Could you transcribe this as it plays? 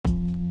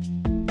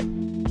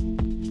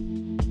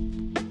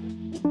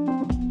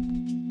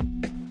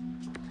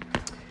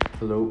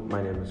Hello,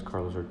 my name is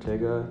Carlos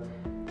Ortega.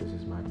 This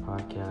is my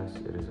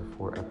podcast. It is a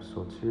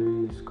 4-episode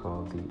series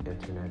called The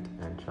Internet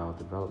and Child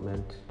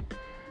Development.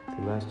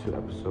 The last 2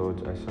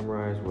 episodes, I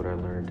summarized what I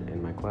learned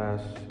in my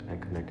class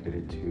and connected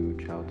it to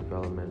child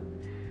development.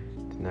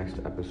 The next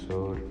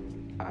episode,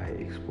 I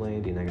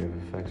explained the negative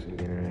effects of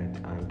the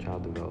internet on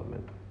child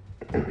development.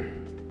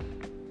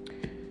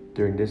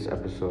 During this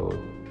episode,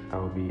 I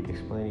will be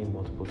explaining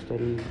multiple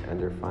studies and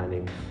their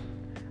findings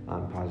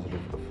on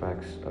positive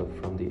effects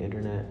from the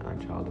internet on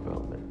child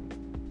development.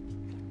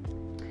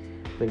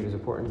 I think it's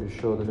important to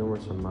show the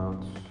numerous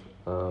amounts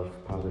of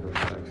positive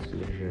effects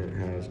the internet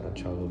has on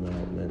child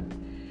development.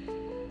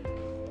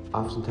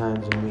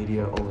 Oftentimes the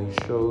media only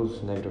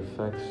shows negative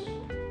effects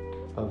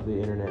of the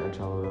internet on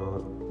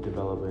child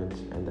development,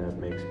 and that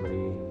makes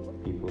many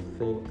people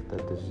think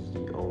that this is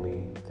the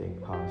only thing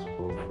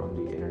possible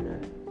from the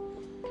internet.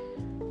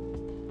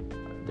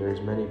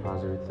 There's many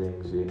positive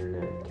things the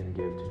internet can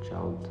give to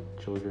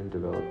children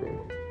developing.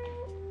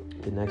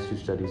 The next 2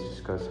 studies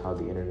discuss how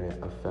the internet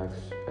affects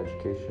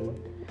education.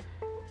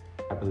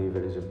 I believe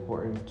it is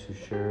important to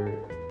share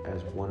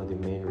as one of the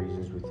main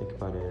reasons we think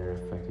about the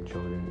internet affecting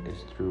children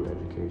is through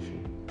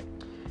education.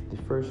 The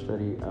first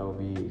study I will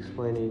be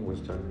explaining was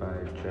done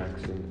by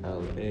Jackson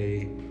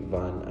L.A.,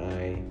 Van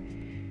I,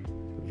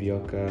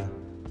 Vioka,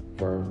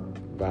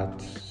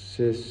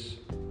 Varvatsis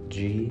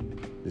G,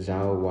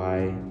 Zhao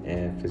Y,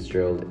 and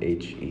Fitzgerald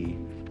H.E.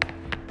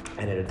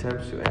 And it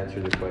attempts to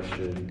answer the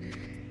question,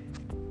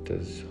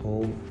 does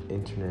home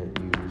internet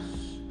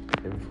use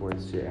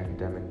influence the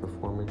academic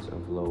performance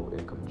of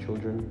low-income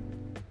children?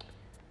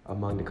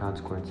 Among the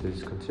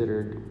consequences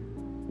considered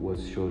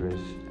was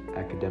children's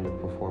academic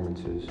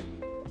performances.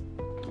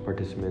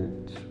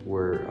 Participants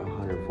were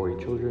 140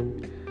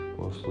 children,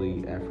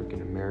 mostly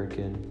African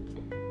American,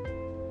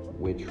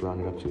 which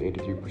rounded up to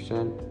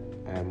 83%,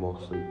 and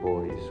mostly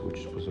boys,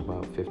 which was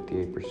about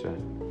 58%,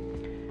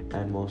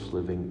 and most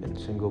living in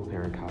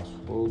single-parent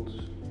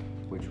households,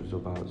 which was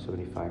about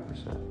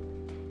 75%,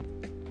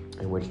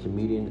 in which the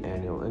median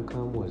annual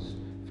income was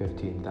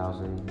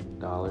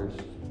 $15,000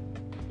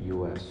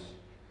 US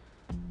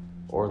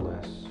or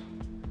less.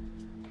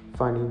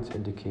 Findings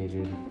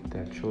indicated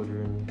that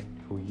children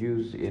who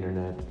used the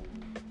internet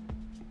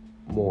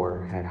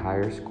more had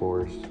higher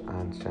scores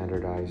on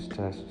standardized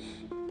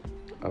tests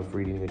of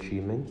reading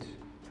achievement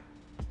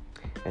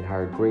and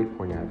higher grade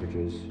point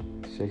averages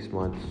 6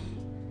 months,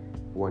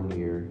 1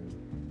 year,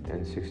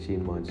 and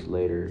 16 months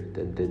later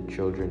than did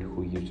children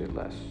who used it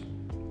less.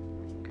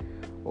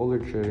 Older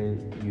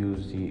children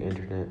used the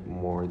internet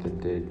more than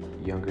did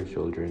younger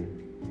children,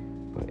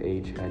 but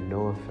age had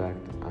no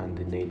effect on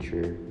the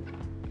nature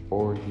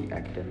or the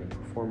academic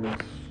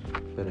performance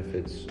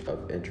benefits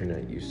of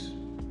internet use.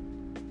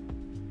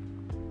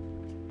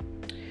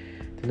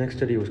 The next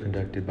study was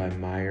conducted by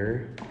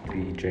Meyer,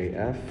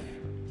 BJF,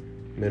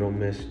 Middle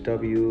Miss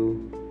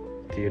W,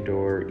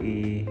 Theodore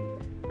E,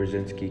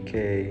 Brzezinski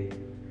K,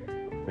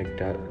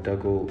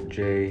 McDougall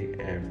J,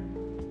 and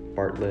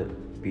Bartlett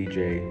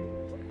BJ,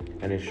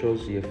 and it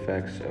shows the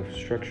effects of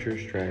structure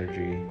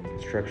strategy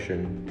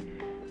instruction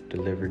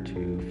delivered to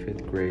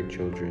 5th grade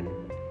children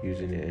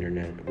using the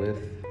internet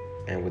with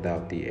and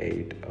without the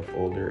aid of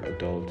older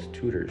adult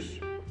tutors.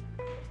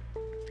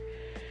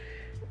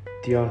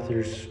 The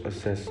authors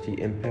assessed the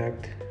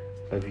impact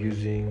of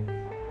using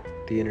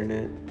the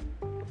internet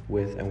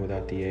with and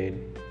without the aid,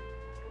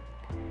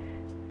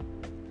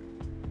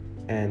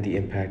 and the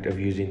impact of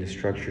using the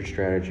structured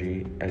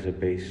strategy as a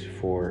base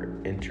for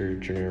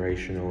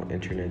intergenerational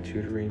internet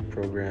tutoring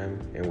program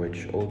in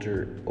which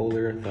older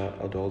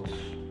adults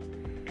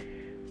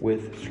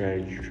with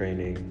strategy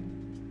training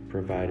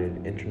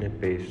provided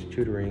internet-based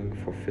tutoring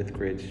for 5th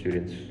grade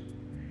students,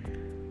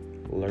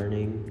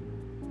 learning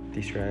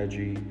the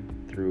strategy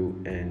through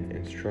an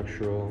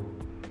instructional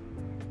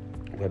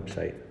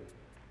website.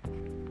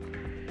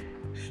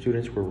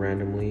 Students were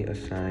randomly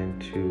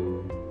assigned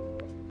to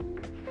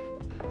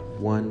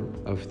one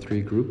of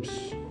 3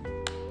 groups: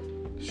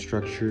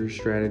 structure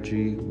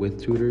strategy with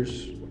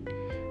tutors,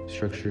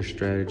 structure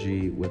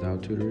strategy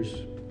without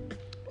tutors,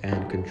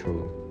 and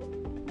control.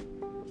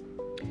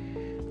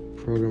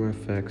 Program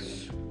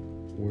effects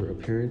were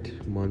apparent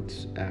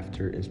months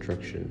after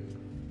instruction.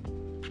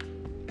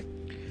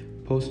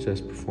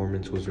 Post-test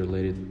performance was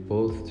related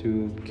both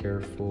to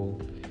careful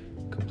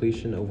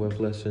completion of web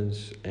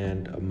lessons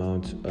and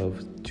amounts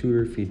of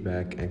tutor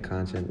feedback and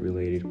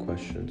content-related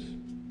questions.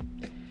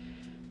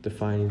 The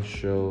findings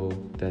show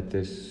that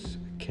this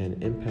can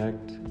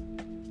impact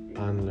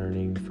on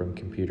learning from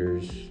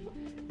computers,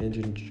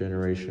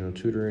 intergenerational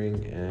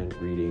tutoring, and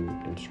reading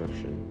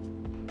instruction.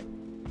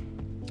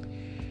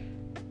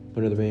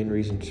 One of the main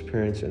reasons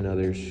parents and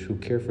others who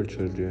care for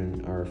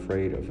children are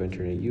afraid of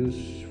internet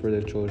use for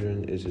their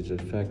children is its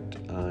effect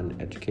on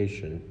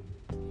education.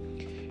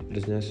 It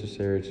is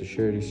necessary to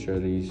share these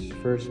studies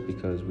first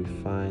because we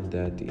find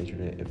that the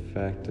internet in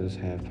fact does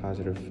have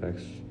positive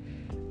effects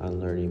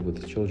on learning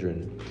with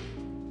children.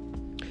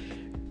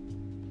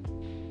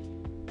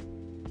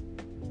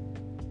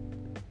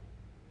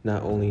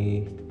 Not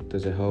only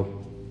does it help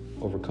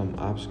overcome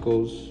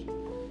obstacles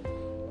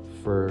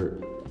for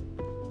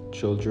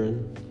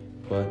children,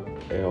 but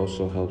it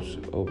also helps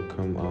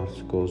overcome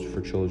obstacles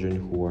for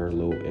children who are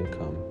low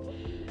income.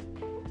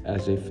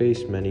 As they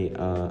face many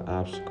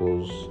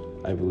obstacles,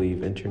 I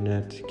believe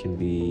internet can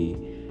be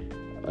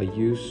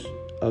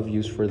of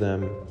use for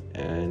them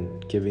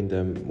and giving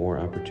them more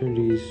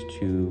opportunities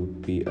to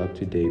be up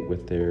to date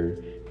with their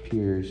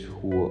peers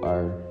who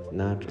are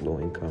not low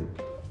income.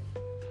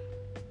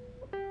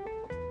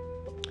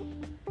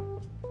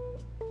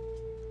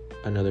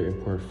 Another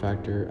important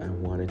factor I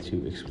wanted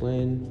to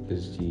explain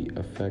is the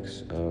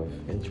effects of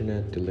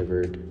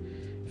internet-delivered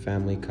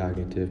family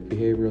cognitive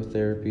behavioral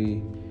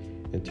therapy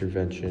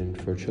intervention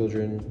for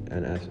children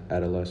and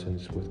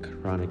adolescents with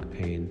chronic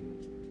pain.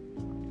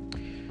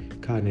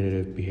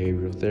 Cognitive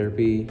behavioral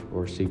therapy,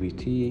 or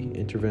CBT,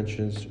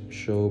 interventions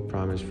show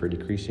promise for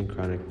decreasing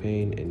chronic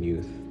pain in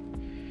youth.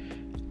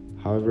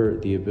 However,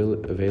 the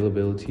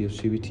availability of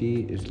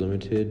CBT is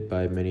limited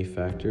by many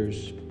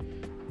factors,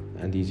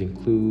 and these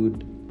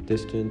include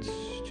distance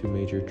to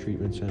major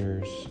treatment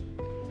centers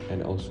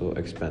and also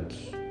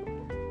expense.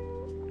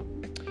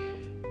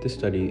 This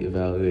study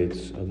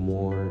evaluates a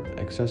more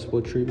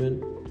accessible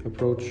treatment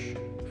approach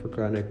for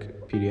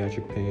chronic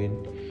pediatric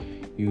pain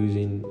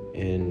using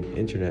an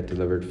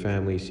internet-delivered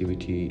family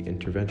CBT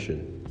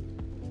intervention.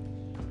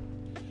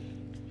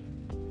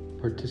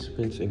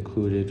 Participants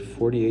included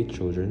 48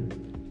 children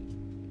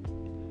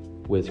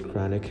with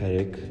chronic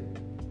headache,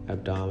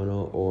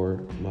 abdominal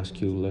or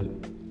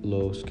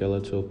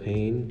musculoskeletal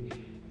pain,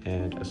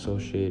 and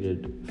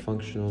associated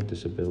functional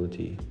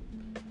disability,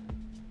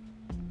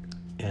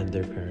 and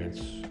their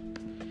parents.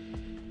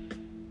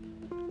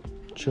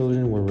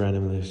 Children were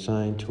randomly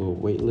assigned to a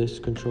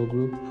waitlist control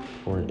group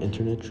or an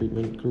internet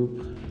treatment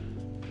group.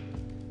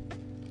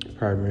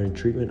 Primary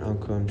treatment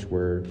outcomes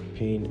were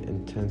pain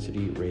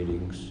intensity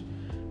ratings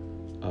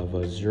of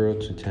a 0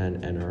 to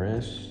 10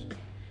 NRS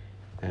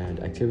and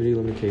activity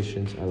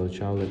limitations, although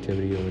child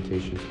activity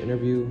limitations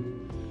interview,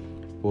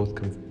 both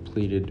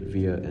completed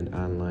via an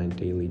online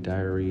daily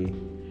diary.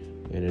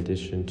 In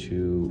addition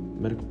to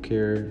medical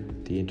care,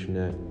 the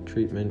internet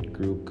treatment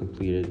group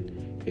completed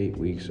 8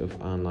 weeks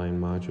of online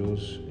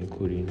modules,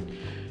 including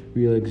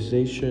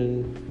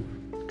relaxation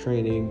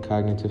training,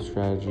 cognitive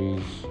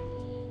strategies,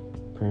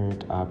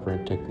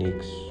 parent-operant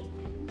techniques,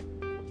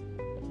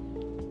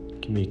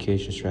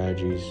 communication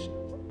strategies,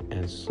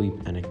 and sleep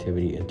and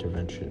activity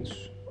interventions.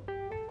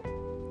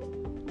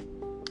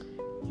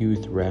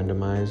 Youth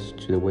randomized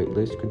to the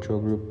waitlist control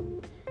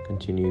group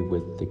continued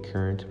with the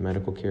current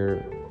medical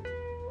care,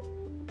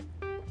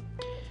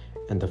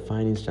 and the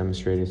findings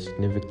demonstrated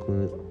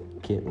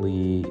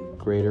significantly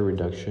greater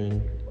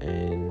reduction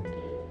in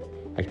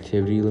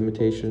activity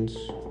limitations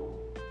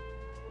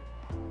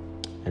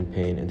and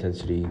pain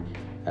intensity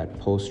at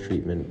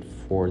post-treatment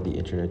for the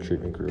internet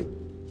treatment group.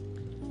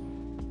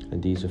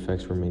 And these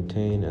effects were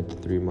maintained at the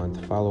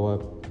 3-month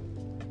follow-up.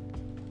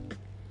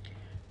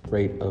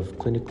 Rate of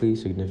clinically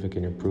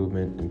significant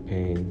improvement in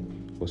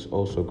pain was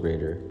also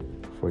greater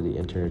for the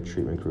internet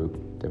treatment group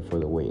than for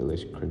the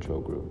waitlist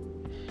control group.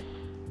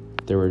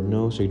 There were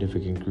no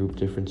significant group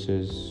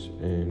differences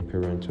in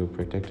parental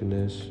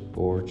protectiveness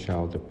or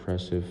child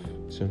depressive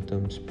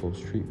symptoms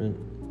post-treatment.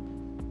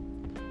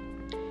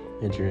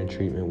 Internet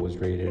treatment was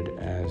rated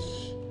as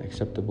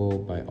acceptable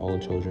by all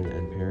children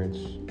and parents.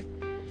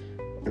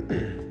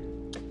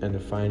 And the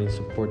findings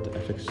support the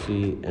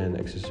efficacy and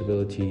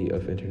accessibility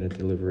of internet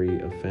delivery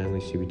of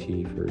family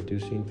CBT for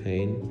reducing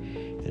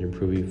pain and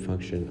improving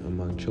function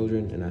among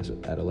children and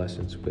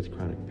adolescents with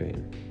chronic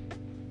pain.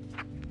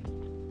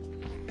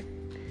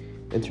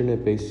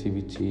 Internet-based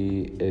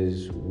CBT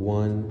is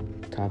one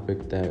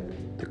topic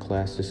that the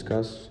class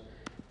discussed,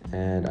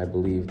 and I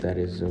believe that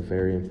is a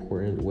very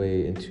important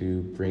way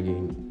into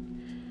bringing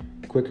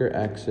quicker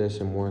access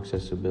and more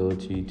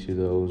accessibility to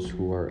those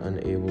who are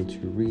unable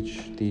to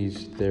reach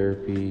these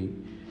therapy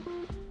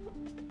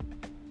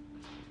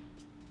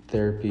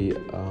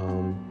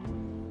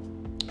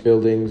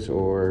buildings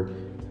or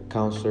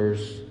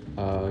counselors,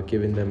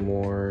 giving them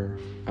more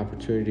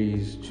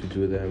opportunities to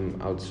do them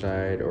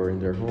outside or in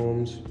their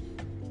homes,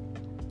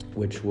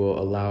 which will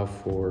allow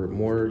for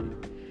more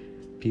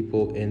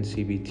people in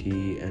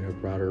CBT and a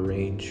broader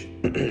range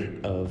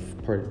of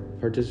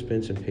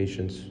participants and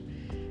patients,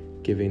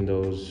 giving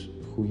those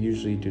who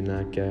usually do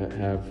not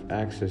have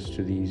access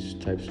to these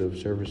types of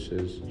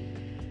services,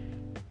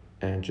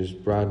 and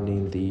just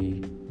broadening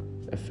the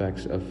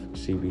effects of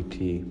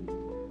CBT.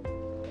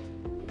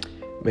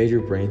 Major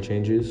brain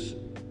changes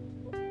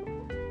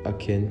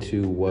akin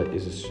to what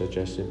is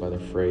suggested by the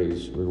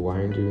phrase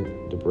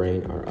rewiring the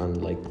brain are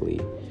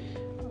unlikely.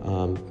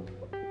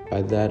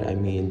 By that I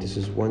mean this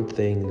is one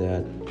thing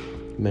that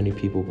many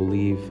people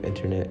believe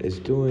internet is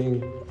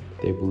doing.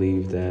 They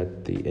believe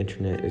that the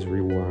internet is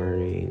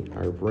rewiring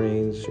our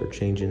brains or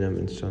changing them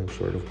in some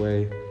sort of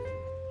way.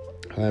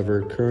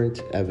 However,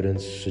 current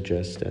evidence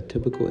suggests that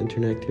typical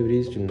internet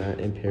activities do not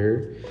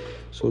impair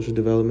social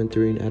development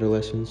during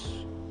adolescence.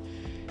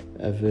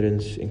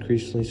 Evidence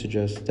increasingly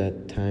suggests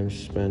that time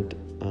spent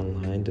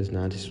online does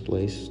not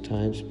displace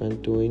time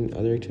spent doing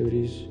other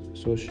activities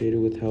associated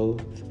with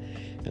health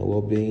and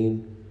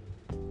well-being.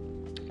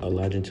 A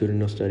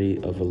longitudinal study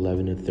of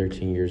 11 to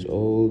 13 years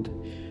old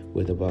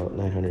with about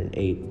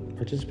 908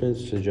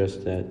 participants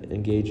suggests that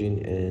engaging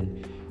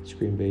in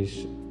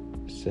screen-based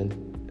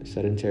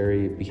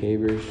sedentary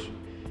behaviors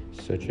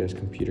such as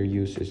computer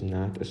use is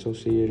not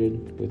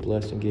associated with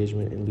less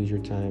engagement in leisure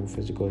time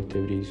physical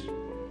activities.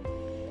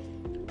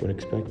 When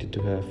expected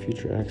to have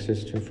future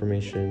access to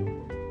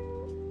information,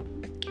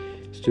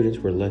 students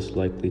were less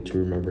likely to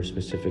remember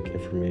specific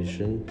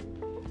information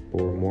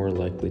or more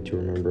likely to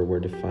remember where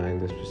to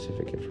find the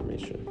specific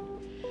information.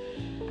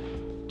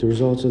 The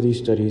results of these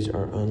studies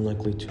are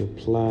unlikely to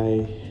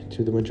apply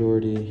to the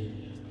majority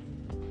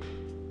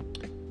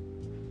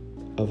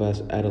of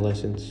us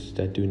adolescents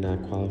that do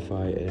not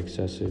qualify an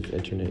excessive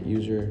internet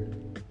user.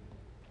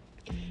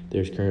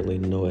 There's currently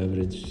no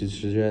evidence to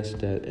suggest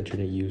that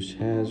internet use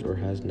has or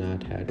has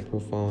not had a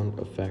profound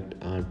effect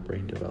on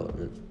brain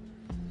development.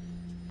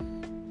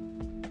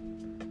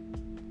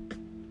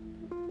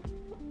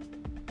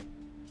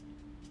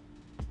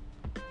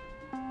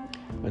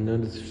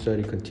 Another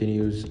study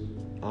continues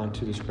on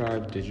to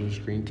describe digital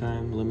screen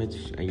time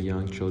limits and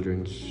young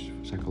children's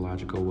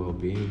psychological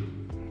well-being.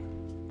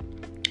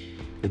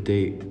 The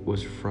date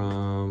was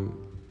from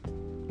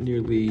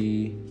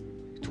nearly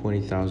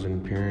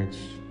 20,000 parents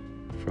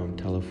from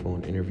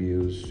telephone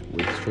interviews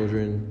with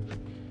children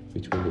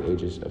between the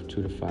ages of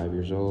 2 to 5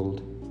 years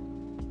old.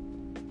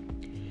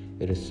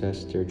 It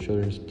assessed their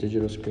children's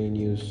digital screen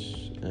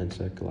use and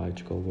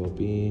psychological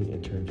well-being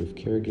in terms of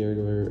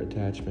caregiver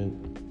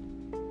attachment,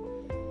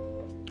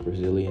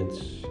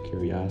 resilience,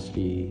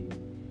 curiosity,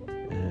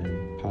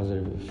 and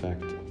positive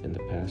effect in the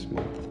past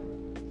month.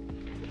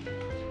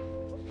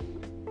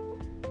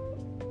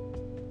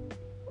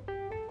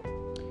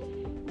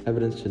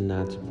 Evidence did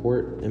not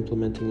support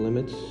implementing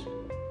limits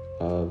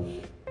of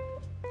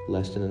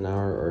less than an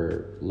hour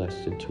or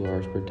less than 2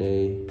 hours per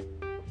day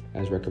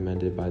as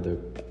recommended by the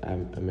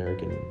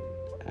American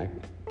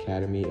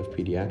Academy of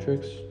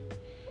Pediatrics.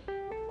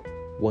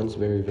 One's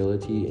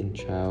variability in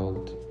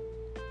child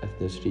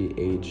ethnicity,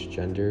 age,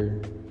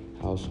 gender,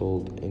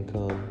 household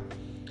income,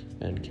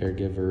 and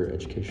caregiver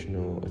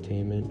educational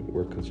attainment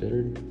were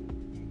considered.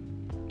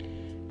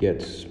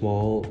 Yet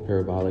small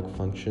parabolic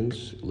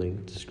functions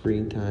linked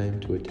screen time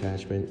to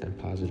attachment and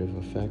positive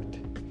effect.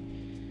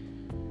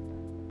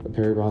 A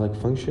parabolic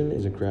function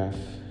is a graph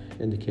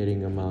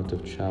indicating amount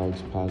of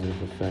child's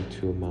positive effect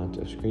to amount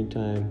of screen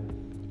time,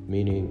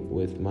 meaning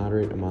with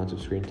moderate amounts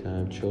of screen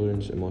time,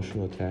 children's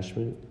emotional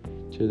attachment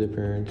to their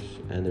parents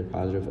and their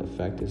positive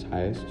effect is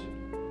highest.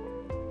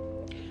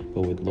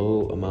 But with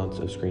low amounts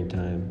of screen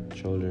time,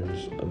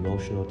 children's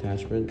emotional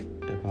attachment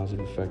and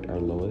positive effect are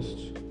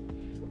lowest,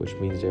 which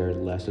means they're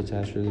less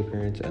attached to their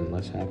parents and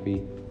less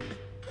happy.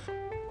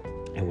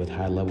 And with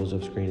high levels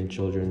of screen in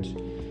children's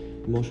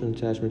emotional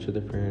attachment to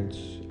their parents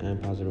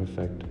and positive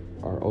effect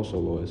are also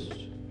lowest.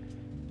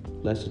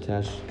 Less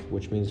attached,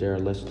 which means they are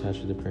less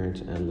attached to their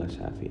parents and less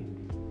happy.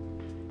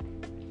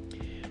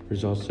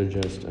 Results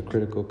suggest a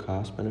critical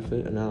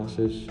cost-benefit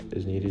analysis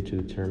is needed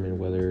to determine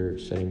whether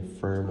setting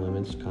firm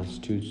limits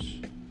constitutes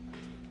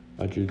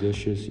a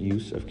judicious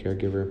use of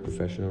caregiver and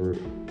professional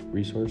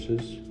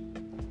resources.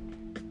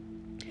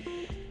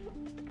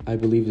 I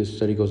believe this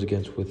study goes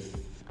against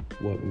with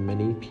what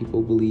many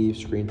people believe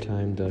screen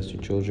time does to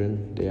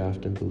children. They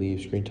often believe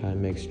screen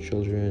time makes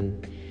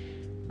children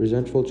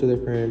resentful to their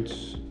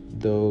parents,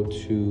 though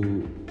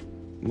too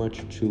much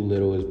or too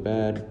little is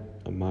bad.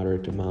 A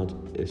moderate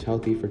amount is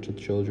healthy for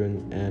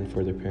children and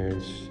for their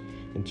parents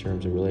in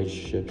terms of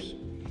relationships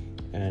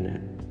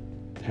and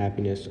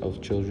happiness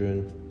of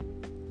children.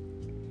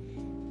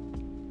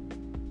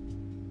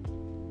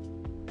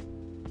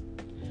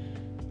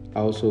 I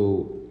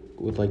also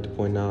would like to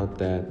point out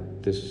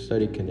that this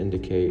study can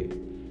indicate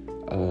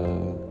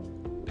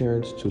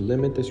parents to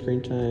limit the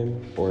screen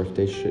time, or if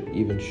they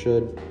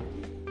should.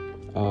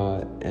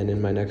 And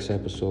in my next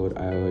episode,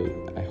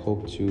 I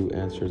hope to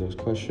answer those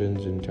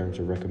questions in terms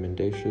of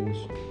recommendations.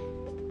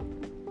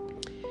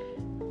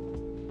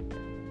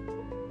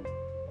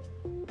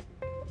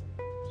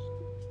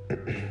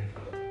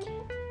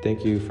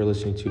 Thank you for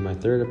listening to my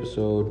third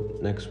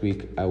episode. Next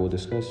week, I will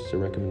discuss the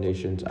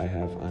recommendations I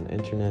have on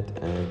internet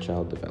and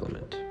child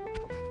development.